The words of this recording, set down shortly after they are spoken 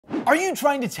Are you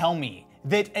trying to tell me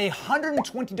that a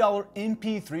 $120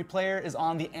 MP3 player is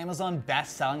on the Amazon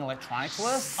best-selling electronics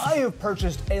list? I have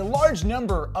purchased a large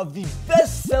number of the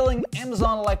best-selling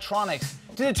Amazon electronics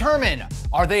to determine,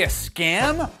 are they a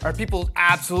scam? Are people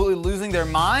absolutely losing their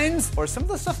minds? Or is some of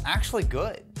the stuff actually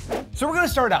good? So we're gonna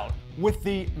start out with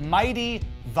the Mighty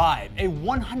Vibe, a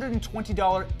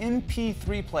 $120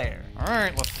 MP3 player. All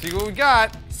right, let's see what we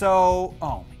got. So,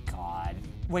 oh my God.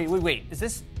 Wait, is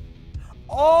this?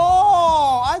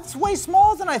 Oh, that's way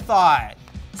smaller than I thought.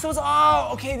 So it's, oh,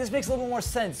 okay, this makes a little more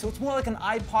sense. So it's more like an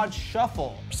iPod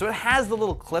Shuffle. So it has the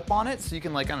little clip on it, so you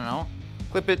can, like, I don't know,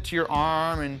 clip it to your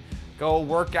arm and go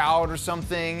work out or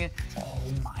something. Oh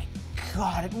my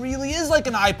God, it really is like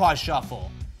an iPod Shuffle.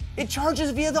 It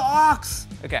charges via the aux.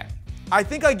 Okay, I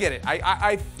think I get it.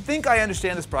 I think I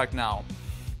understand this product now.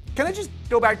 Can I just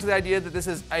go back to the idea that this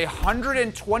is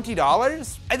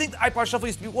 $120? I think the iPod Shuffle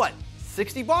used to be what?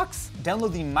 60 bucks?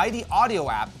 Download the Mighty Audio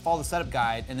app, follow the setup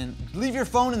guide, and then leave your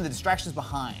phone and the distractions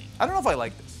behind. I don't know if I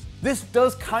like this. This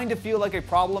does kind of feel like a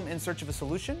problem in search of a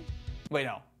solution. Wait,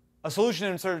 no. A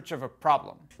solution in search of a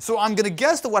problem. So I'm gonna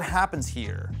guess that what happens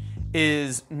here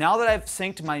is now that I've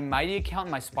synced my Mighty account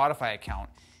and my Spotify account,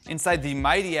 inside the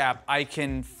Mighty app, I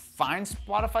can find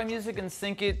Spotify music and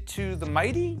sync it to the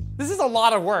Mighty? This is a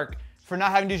lot of work for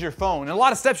not having to use your phone, and a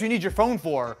lot of steps you need your phone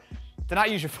for to not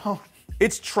use your phone.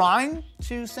 It's trying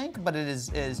to sync, but it is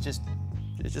just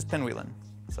pinwheeling.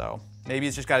 So maybe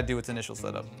it's just got to do its initial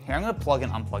setup. Here, I'm gonna plug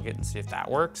and unplug it and see if that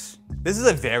works. This is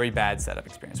a very bad setup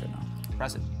experience right now.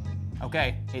 Press it.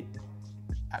 Okay,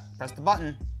 press the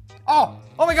button. Oh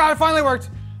my God, it finally worked.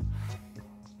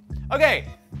 Okay,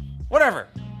 whatever.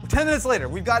 10 minutes later,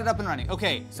 we've got it up and running.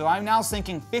 Okay, so I'm now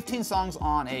syncing 15 songs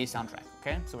on a soundtrack.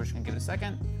 Okay, so we're just gonna give it a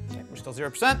second. Okay, we're still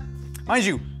 0%. Mind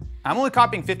you, I'm only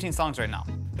copying 15 songs right now.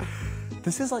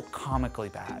 This is like comically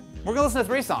bad. We're gonna listen to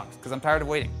 3 songs because I'm tired of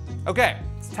waiting. Okay,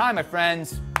 it's time, my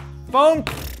friends. Phone?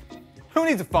 Who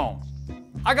needs a phone?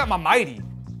 I got my Mighty.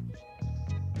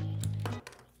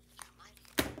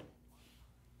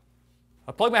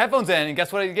 I plug my headphones in and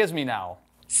guess what it gives me now?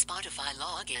 Spotify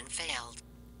login failed.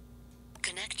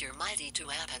 Connect your Mighty to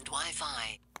app and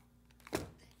Wi-Fi.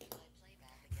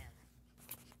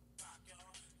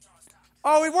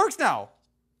 Oh, it works now.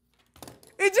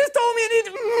 It just told me it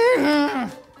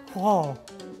needs. Whoa.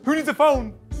 Who needs a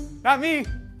phone? Not me.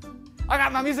 I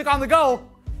got my music on the go,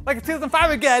 like it's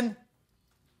 2005 again.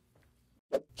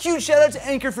 Huge shout out to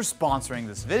Anker for sponsoring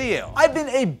this video. I've been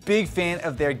a big fan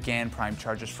of their Anker Prime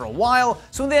chargers for a while,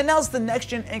 so when they announced the next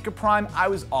gen Anker Prime, I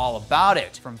was all about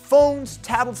it. From phones,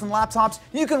 tablets, and laptops,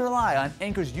 you can rely on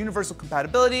Anker's universal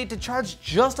compatibility to charge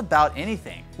just about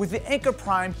anything. With the Anker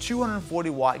Prime 240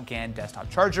 watt GAN desktop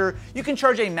charger, you can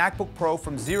charge a MacBook Pro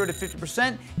from 0 to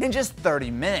 50% in just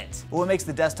 30 minutes. But what makes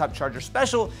the desktop charger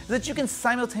special is that you can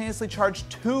simultaneously charge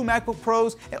 2 MacBook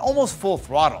Pros at almost full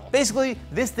throttle. Basically,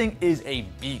 this thing is a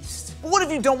beast. But what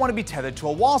if you don't want to be tethered to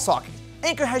a wall socket?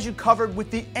 Anker has you covered with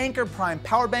the Anker Prime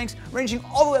power banks ranging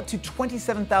all the way up to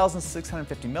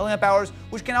 27,650 milliamp hours,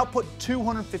 which can output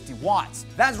 250 watts.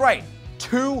 That's right,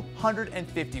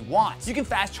 250 watts. You can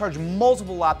fast charge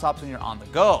multiple laptops when you're on the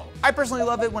go. I personally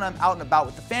love it when I'm out and about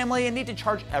with the family and need to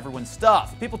charge everyone's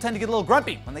stuff. People tend to get a little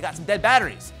grumpy when they got some dead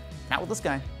batteries. Not with this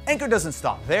guy. Anker doesn't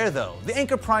stop there though. The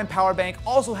Anker Prime power bank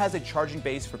also has a charging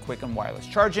base for quick and wireless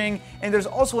charging, and there's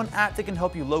also an app that can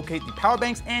help you locate the power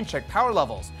banks and check power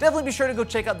levels. Definitely be sure to go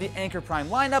check out the Anker Prime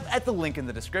lineup at the link in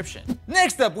the description.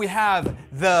 Next up we have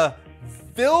the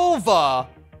Vilva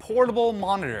portable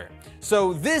monitor.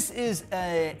 So this is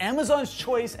Amazon's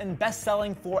choice and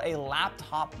best-selling for a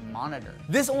laptop monitor.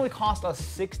 This only cost us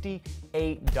 $68.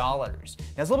 Now it's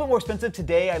a little bit more expensive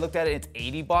today. I looked at it, it's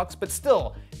 80 bucks, but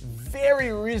still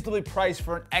very reasonably priced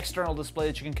for an external display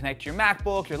that you can connect to your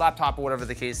MacBook, your laptop, or whatever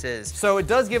the case is. So it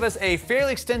does give us a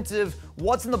fairly extensive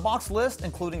what's in the box list,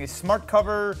 including a smart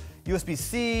cover,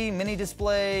 USB-C, mini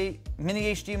display,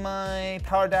 mini HDMI,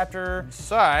 power adapter.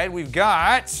 Inside, we've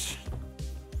got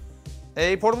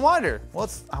a portable monitor.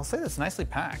 Well, I'll say that's nicely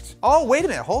packed. Oh, wait a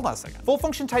minute, hold on a second. Full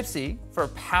function Type-C for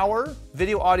power,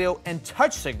 video, audio, and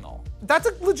touch signal. That's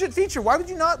a legit feature. Why would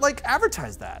you not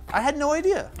advertise that? I had no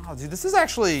idea. Oh, dude, this is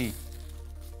actually,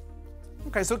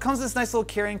 okay, so it comes in this nice little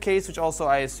carrying case, which also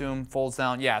I assume folds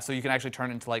down. Yeah, so you can actually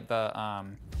turn it into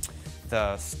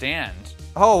the stand.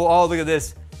 Oh, look at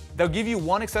this. They'll give you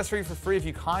one accessory for free if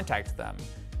you contact them.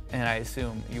 And I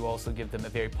assume you also give them a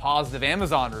very positive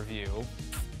Amazon review.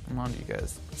 Come on, you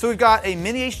guys. So we've got a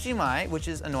mini HDMI, which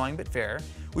is annoying but fair.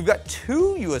 We've got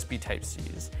 2 USB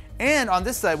Type-Cs. And on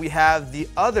this side, we have the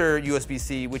other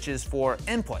USB-C, which is for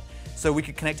input. So we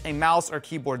could connect a mouse or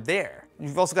keyboard there.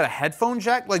 You've also got a headphone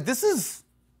jack. This is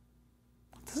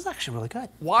This is actually really good.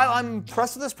 While I'm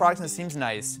impressed with this product and it seems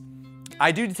nice,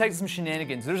 I do detect some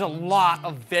shenanigans. There's a lot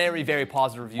of very, very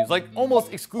positive reviews, like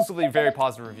almost exclusively very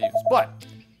positive reviews. But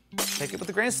take it with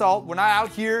a grain of salt. We're not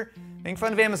out here making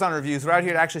fun of Amazon reviews. We're out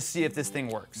here to actually see if this thing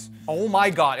works. Oh my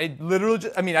God, it literally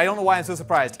just, I mean, I don't know why I'm so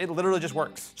surprised. It literally just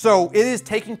works. So it is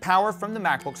taking power from the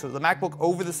MacBook. So the MacBook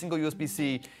over the single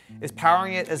USB-C is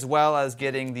powering it as well as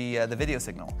getting the video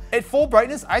signal. At full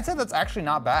brightness, I'd say that's actually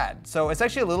not bad. So it's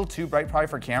actually a little too bright probably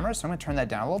for camera. So I'm gonna turn that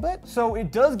down a little bit. So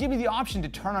it does give you the option to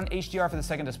turn on HDR for the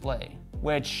second display,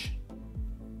 which,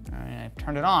 all right, I've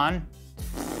turned it on.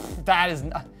 That is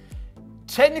not,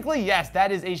 technically, yes,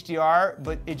 that is HDR,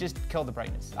 but it just killed the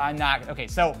brightness. I'm not, okay,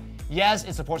 so yes,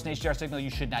 it supports an HDR signal. You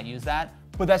should not use that,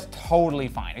 but that's totally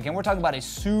fine. Again, we're talking about a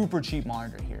super cheap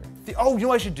monitor here. Oh, you know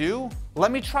what I should do?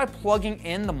 Let me try plugging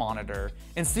in the monitor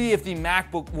and see if the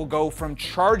MacBook will go from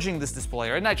charging this display,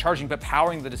 or not charging, but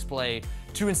powering the display,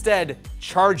 to instead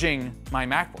charging my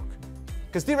MacBook.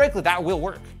 Because theoretically, that will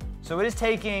work. So it is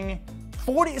taking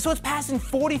 40, so it's passing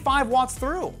 45 watts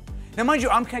through. Now, mind you,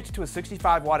 I'm connected to a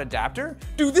 65 watt adapter.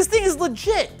 Dude, this thing is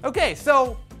legit. Okay,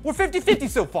 so we're 50-50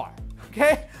 so far,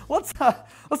 okay? Let's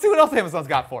see what else Amazon's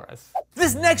got for us.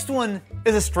 This next one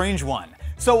is a strange one.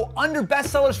 So under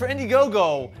bestsellers for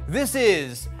Indiegogo, this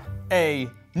is a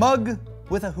mug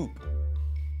with a hoop.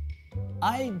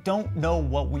 I don't know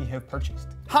what we have purchased.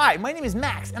 Hi, my name is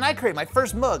Max, and I created my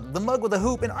first mug, the mug with a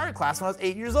hoop, in art class when I was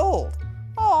 8 years old.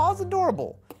 Oh, that's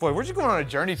adorable. Boy, we're just going on a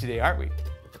journey today, aren't we?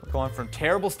 We're going from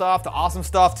terrible stuff to awesome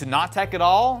stuff to not tech at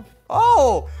all.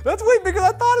 Oh, that's way bigger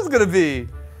than I thought it was gonna be.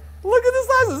 Look at this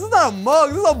size. This is not a mug,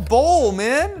 this is a bowl,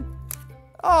 man.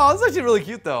 Oh, this is actually really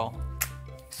cute though.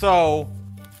 So,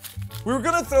 we were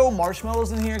gonna throw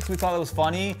marshmallows in here because we thought it was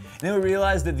funny, and then we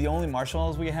realized that the only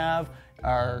marshmallows we have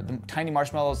are the tiny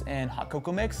marshmallows and hot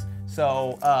cocoa mix.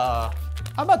 So,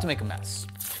 I'm about to make a mess.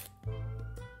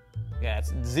 Yeah,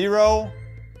 it's 0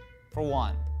 for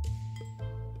 1,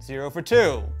 0 for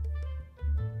 2.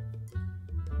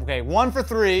 Okay, 1 for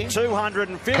 3.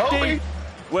 250. Kobe.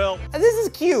 Well, This is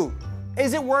cute.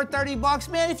 Is it worth 30 bucks?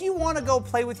 Man, if you want to go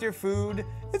play with your food,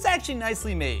 it's actually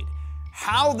nicely made.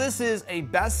 How this is a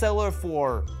bestseller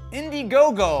for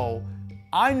Indiegogo,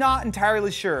 I'm not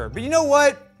entirely sure. But you know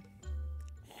what?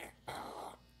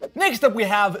 Next up, we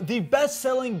have the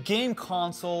best-selling game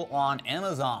console on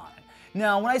Amazon.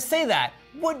 Now, when I say that,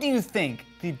 what do you think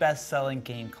the best-selling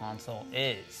game console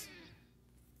is?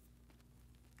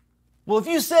 Well, if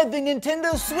you said the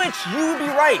Nintendo Switch, you would be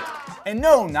right. And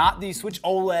no, not the Switch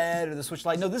OLED or the Switch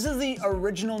Lite. No, this is the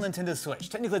original Nintendo Switch.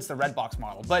 Technically, it's the red box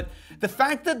model. But the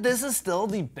fact that this is still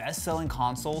the best-selling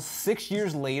console 6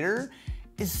 years later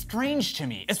is strange to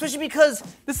me, especially because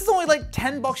this is only like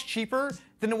 10 bucks cheaper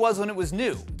than it was when it was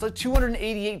new. It's like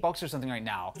 288 bucks or something right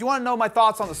now. If you want to know my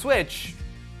thoughts on the Switch,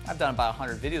 I've done about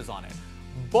 100 videos on it.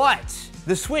 But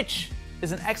the Switch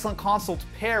is an excellent console to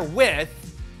pair with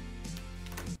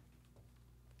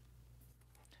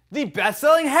the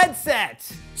best-selling headset.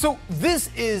 So this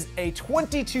is a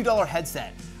 $22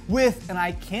 headset with, and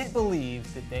I can't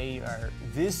believe that they are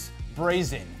this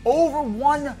brazen, over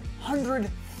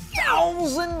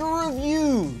 100,000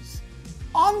 reviews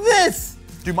on this.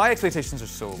 Dude, my expectations are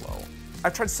so low.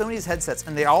 I've tried so many of these headsets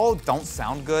and they all don't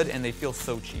sound good and they feel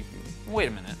so cheap. Wait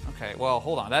a minute, okay, well,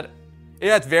 hold on.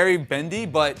 Yeah, it's very bendy,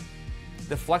 but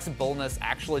the flexibleness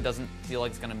actually doesn't feel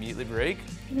like it's gonna immediately break.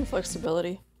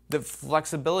 Flexibility. The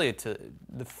flexibility to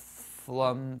the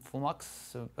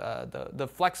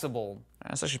flexible.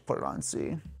 Let's actually put it on and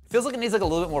see. Feels like it needs like a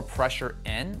little bit more pressure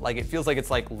in. Like it feels like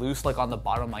it's like loose like on the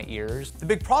bottom of my ears. The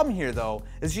big problem here though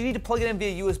is you need to plug it in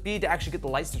via USB to actually get the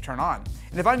lights to turn on.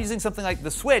 And if I'm using something like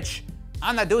the Switch,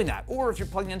 I'm not doing that. Or if you're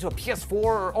plugging into a PS4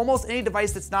 or almost any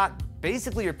device that's not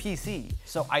basically your PC.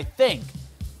 So I think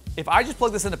if I just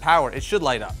plug this into power, it should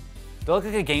light up. Do I look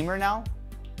like a gamer now?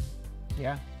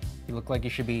 Yeah. You look like you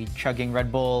should be chugging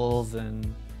Red Bulls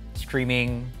and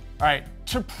streaming. All right,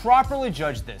 to properly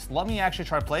judge this, let me actually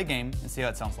try to play a game and see how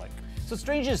it sounds like. So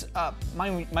strange is,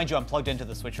 mind you, I'm plugged into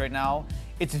the Switch right now.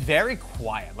 It's very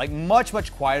quiet, like much,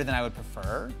 much quieter than I would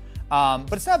prefer,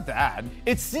 but it's not bad.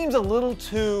 It seems a little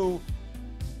too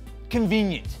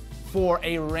convenient for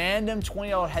a random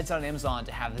 $20 headset on Amazon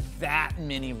to have that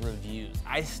many reviews.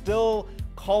 I still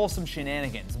call some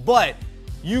shenanigans, but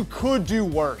you could do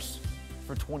worse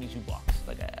for 22 bucks.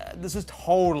 Like, this is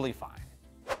totally fine.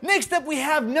 Next up, we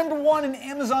have #1 in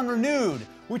Amazon Renewed,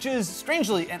 which is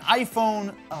strangely an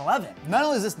iPhone 11. Not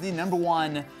only is this the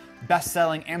 #1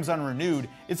 best-selling Amazon Renewed,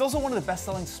 it's also one of the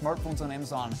best-selling smartphones on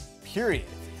Amazon, period.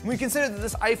 And we consider that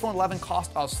this iPhone 11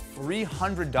 cost us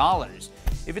 $300.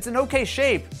 If it's in okay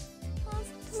shape,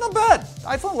 it's not bad.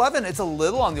 iPhone 11, it's a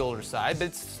little on the older side, but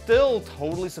it's still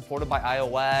totally supported by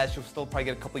iOS. You'll still probably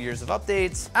get a couple years of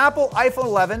updates. Apple iPhone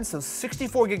 11, so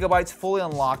 64 gigabytes, fully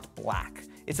unlocked, black.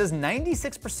 It says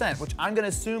 96%, which I'm gonna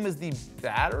assume is the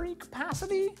battery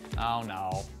capacity? Oh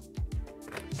no.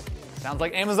 Sounds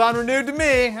like Amazon renewed to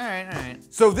me. All right.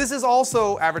 So this is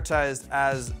also advertised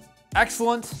as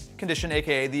excellent condition,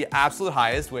 AKA the absolute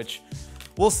highest, which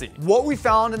we'll see. What we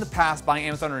found in the past buying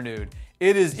Amazon renewed,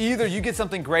 it is either you get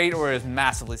something great or it is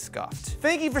massively scuffed.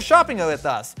 Thank you for shopping with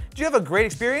us. Did you have a great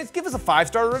experience? Give us a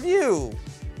 5-star review.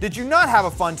 Did you not have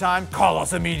a fun time? Call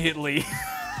us immediately.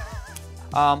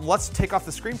 Let's take off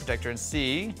the screen protector and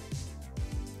see.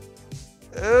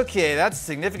 Okay, that's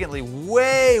significantly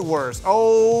way worse.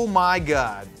 Oh my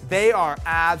God. They are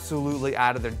absolutely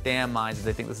out of their damn minds if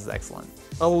they think this is excellent.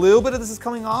 A little bit of this is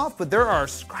coming off, but there are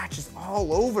scratches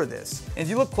all over this. And if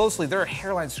you look closely, there are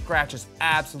hairline scratches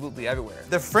absolutely everywhere.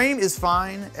 The frame is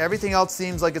fine. Everything else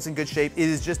seems like it's in good shape. It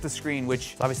is just the screen,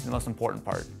 which is obviously the most important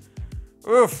part.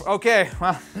 Oof, okay,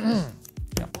 well,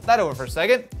 put that over for a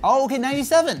second. Oh, okay,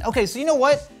 97. Okay, so you know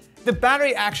what? The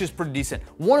battery actually is pretty decent.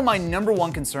 One of my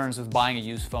 #1 concerns with buying a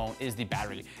used phone is the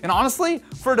battery. And honestly,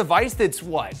 for a device that's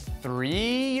what, 3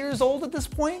 years old at this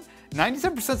point?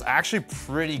 97% is actually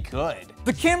pretty good.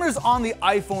 The cameras on the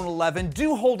iPhone 11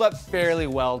 do hold up fairly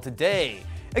well today.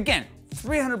 Again,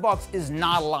 300 bucks is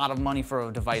not a lot of money for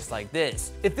a device like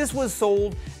this. If this was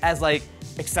sold as like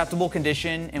acceptable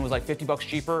condition and was like 50 bucks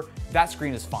cheaper, that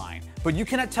screen is fine. But you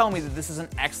cannot tell me that this is an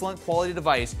excellent quality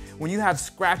device when you have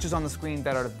scratches on the screen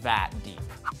that are that deep.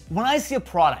 When I see a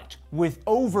product with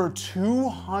over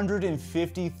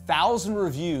 250,000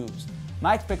 reviews,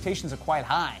 my expectations are quite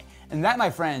high. And that, my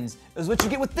friends, is what you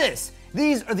get with this.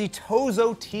 These are the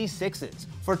Tozo T6s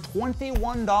for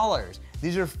 $21.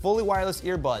 These are fully wireless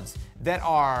earbuds that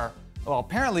are, well,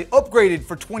 apparently upgraded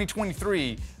for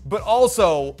 2023, but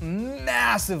also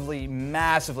massively,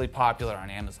 massively popular on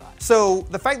Amazon. So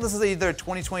the fact this is either a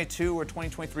 2022 or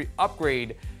 2023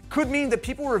 upgrade could mean that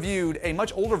people reviewed a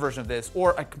much older version of this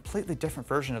or a completely different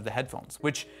version of the headphones,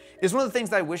 which is one of the things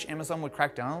that I wish Amazon would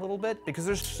crack down a little bit, because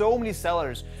there's so many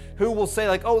sellers who will say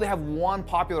like, oh, they have one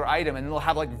popular item and they'll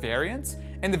have like variants,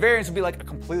 and the variants will be like a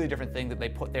completely different thing that they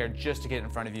put there just to get it in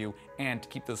front of you and to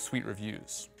keep those sweet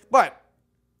reviews. But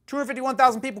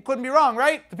 251,000 people couldn't be wrong,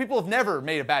 right? The people have never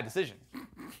made a bad decision.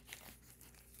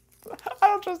 I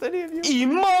don't trust any of you.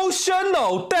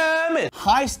 Emotional, damn it!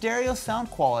 High stereo sound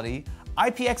quality,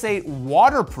 IPX8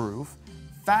 waterproof,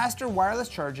 faster wireless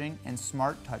charging, and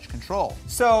smart touch control.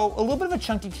 So a little bit of a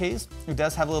chunky case. It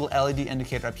does have a little LED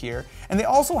indicator up here. And they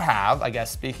also have, I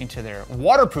guess speaking to their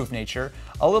waterproof nature,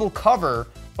 a little cover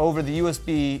over the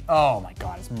USB. Oh my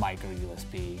God, it's micro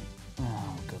USB.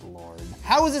 Oh, good Lord.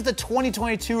 How is it the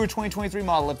 2022 or 2023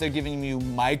 model if they're giving you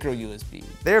micro USB?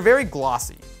 They're very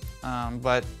glossy, and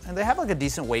they have like a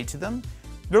decent weight to them.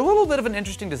 They're a little bit of an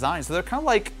interesting design. So they're kind of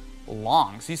like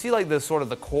long. So you see like the sort of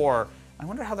the core. I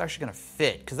wonder how they're actually gonna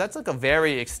fit, because that's like a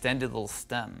very extended little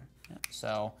stem.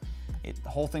 So the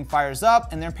whole thing fires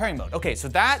up and they're in pairing mode. Okay, so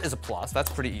that is a plus,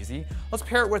 that's pretty easy. Let's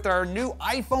pair it with our new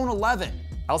iPhone 11.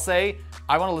 I'll say,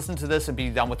 I wanna listen to this and be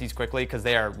done with these quickly because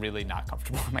they are really not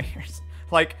comfortable in my ears.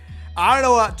 Like, I don't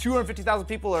know what 250,000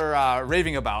 people are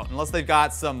raving about unless they've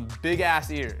got some big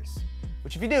ass ears.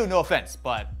 Which if you do, no offense,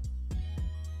 but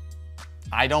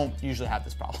I don't usually have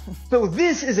this problem. So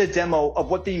this is a demo of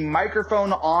what the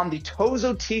microphone on the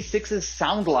Tozo T6s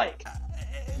sound like.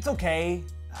 It's okay.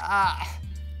 I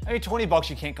mean, 20 bucks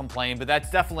you can't complain, but that's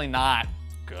definitely not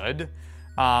good.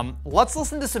 Let's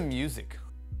listen to some music.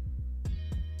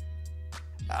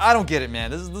 I don't get it,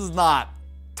 man. This is not,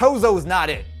 Tozo is not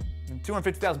it.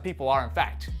 250,000 people are in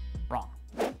fact wrong.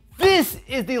 This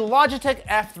is the Logitech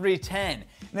F310.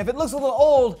 And if it looks a little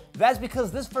old, that's because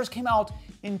this first came out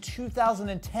in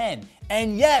 2010.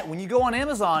 And yet, when you go on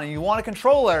Amazon and you want a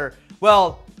controller,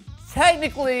 well,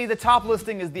 technically the top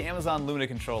listing is the Amazon Luna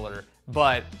controller,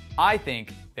 but I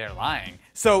think they're lying.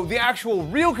 So the actual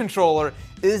real controller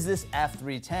is this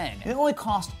F310. And it only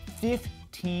costs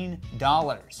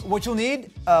 $15. What you'll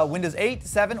need, Windows 8,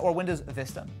 7, or Windows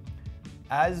Vista.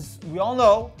 As we all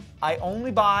know, I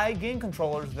only buy game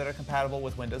controllers that are compatible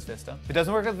with Windows Vista. If it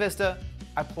doesn't work with Vista,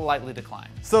 I politely decline.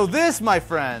 So this, my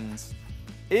friends,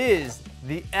 is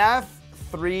the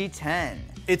F310.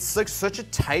 It's like such a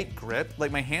tight grip.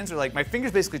 Like my hands are like, my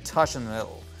fingers basically touch in the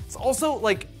middle. It's also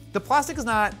like, the plastic is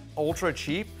not ultra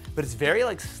cheap, but it's very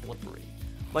like slippery.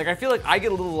 Like, I feel like I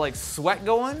get a little like sweat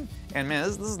going, and man,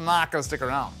 this is not gonna stick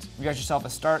around. You got yourself a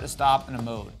start, a stop, and a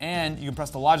mode. And you can press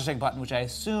the Logitech button, which I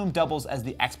assume doubles as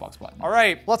the Xbox button. All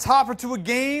right, let's hop into a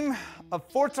game of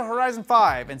Forza Horizon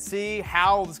 5 and see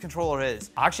how this controller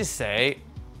is. I'll actually say,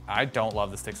 I don't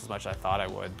love the sticks as much as I thought I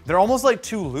would. They're almost like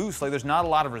too loose, like there's not a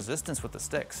lot of resistance with the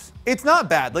sticks. It's not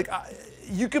bad, like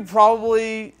you could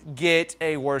probably get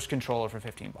a worse controller for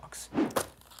 15 bucks.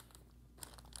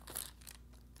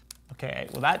 Okay,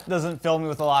 well that doesn't fill me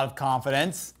with a lot of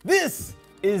confidence. This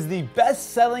is the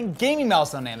best-selling gaming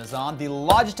mouse on Amazon, the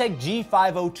Logitech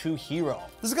G502 Hero.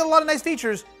 This has got a lot of nice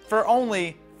features for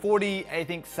only $47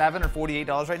 or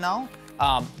 $48 right now.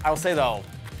 I will say though,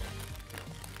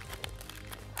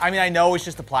 I mean, I know it's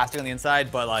just the plastic on the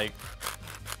inside, but like,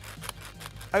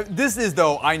 this is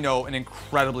though, I know, an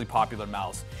incredibly popular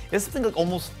mouse. It's something like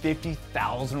almost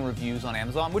 50,000 reviews on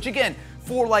Amazon, which again,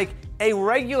 for like a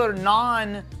regular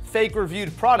non-fake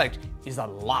reviewed product is a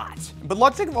lot. But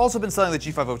Logitech have also been selling the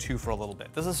G502 for a little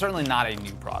bit. This is certainly not a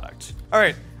new product. All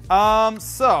right,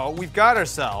 so we've got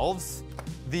ourselves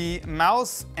the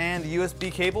mouse and the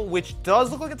USB cable, which does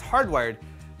look like it's hardwired.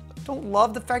 Don't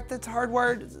love the fact that it's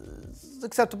hardwired. It's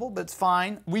acceptable, but it's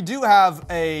fine. We do have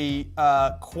a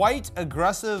quite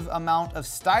aggressive amount of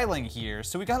styling here.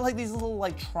 So we got like these little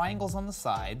like triangles on the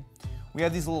side. We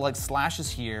have these little like slashes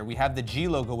here. We have the G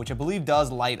logo, which I believe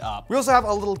does light up. We also have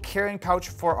a little carrying pouch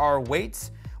for our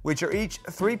weights, which are each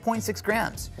 3.6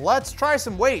 grams. Let's try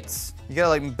some weights. You gotta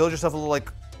like build yourself a little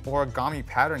like origami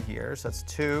pattern here. So that's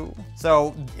 2.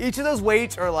 So each of those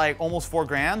weights are like almost 4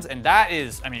 grams. And that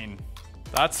is, I mean,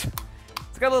 it's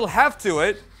got a little heft to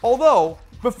it. Although,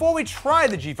 before we try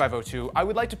the G502, I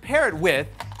would like to pair it with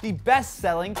the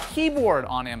best-selling keyboard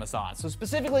on Amazon. So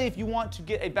specifically, if you want to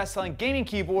get a best-selling gaming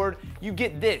keyboard, you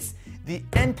get this, the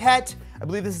NPET, I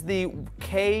believe this is the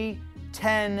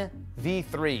K10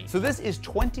 V3. So this is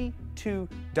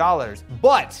 $22,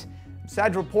 but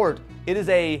sad to report, it is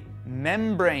a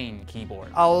membrane keyboard.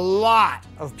 A lot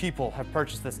of people have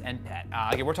purchased this NPET.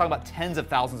 Again, we're talking about tens of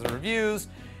thousands of reviews,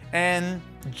 and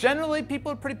generally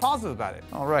people are pretty positive about it.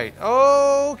 All right,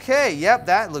 okay, yep,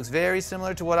 that looks very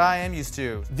similar to what I am used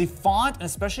to. The font, and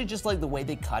especially just like the way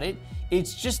they cut it,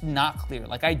 it's just not clear.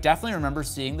 Like I definitely remember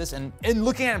seeing this and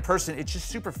looking at it in person, it's just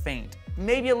super faint.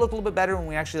 Maybe it'll look a little bit better when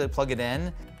we actually like plug it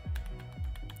in.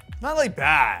 Not like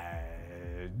bad,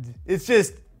 it's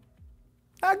just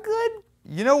not good.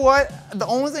 You know what? The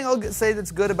only thing I'll say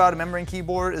that's good about a membrane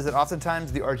keyboard is that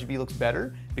oftentimes the RGB looks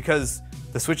better because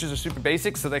the switches are super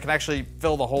basic, so they can actually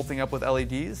fill the whole thing up with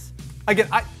LEDs. Again,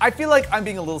 I feel like I'm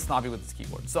being a little snobby with this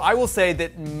keyboard, so I will say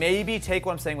that maybe take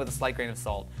what I'm saying with a slight grain of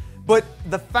salt. But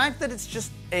the fact that it's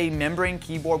just a membrane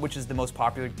keyboard, which is the most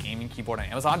popular gaming keyboard on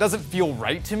Amazon, doesn't feel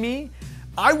right to me.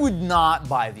 I would not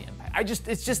buy the Impact.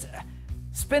 It's just,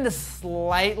 spend a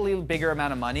slightly bigger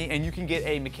amount of money and you can get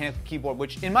a mechanical keyboard,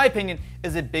 which in my opinion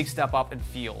is a big step up in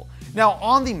feel. Now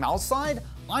on the mouse side,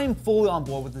 I am fully on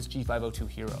board with this G502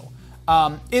 Hero.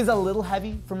 Is a little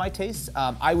heavy for my taste.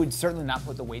 I would certainly not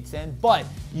put the weights in, but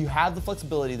you have the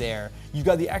flexibility there. You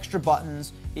got the extra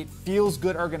buttons. It feels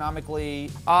good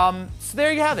ergonomically. So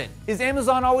there you have it. Is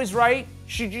Amazon always right?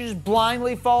 Should you just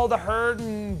blindly follow the herd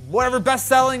and whatever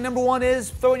best-selling #1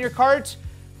 is, throw it in your cart?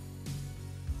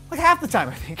 Like half the time,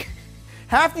 I think.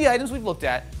 Half the items we've looked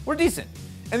at were decent.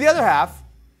 And the other half,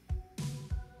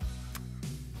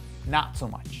 not so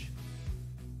much.